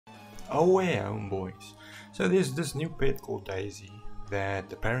Oh yeah, homeboys. So there's this new pet called Daisy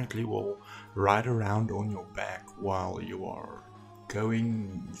that apparently will ride around on your back while you are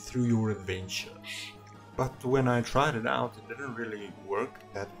going through your adventures. But when I tried it out, it didn't really work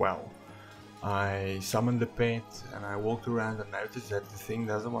that well. I summoned the pet and I walked around and noticed that the thing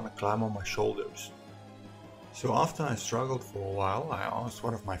doesn't want to climb on my shoulders. So after I struggled for a while, I asked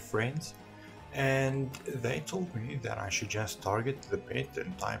one of my friends and they told me that I should just target the pet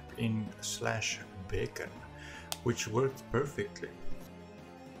and type in /beckon, which worked perfectly.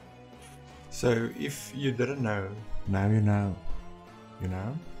 So if you didn't know, now you know, you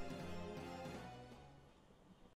know?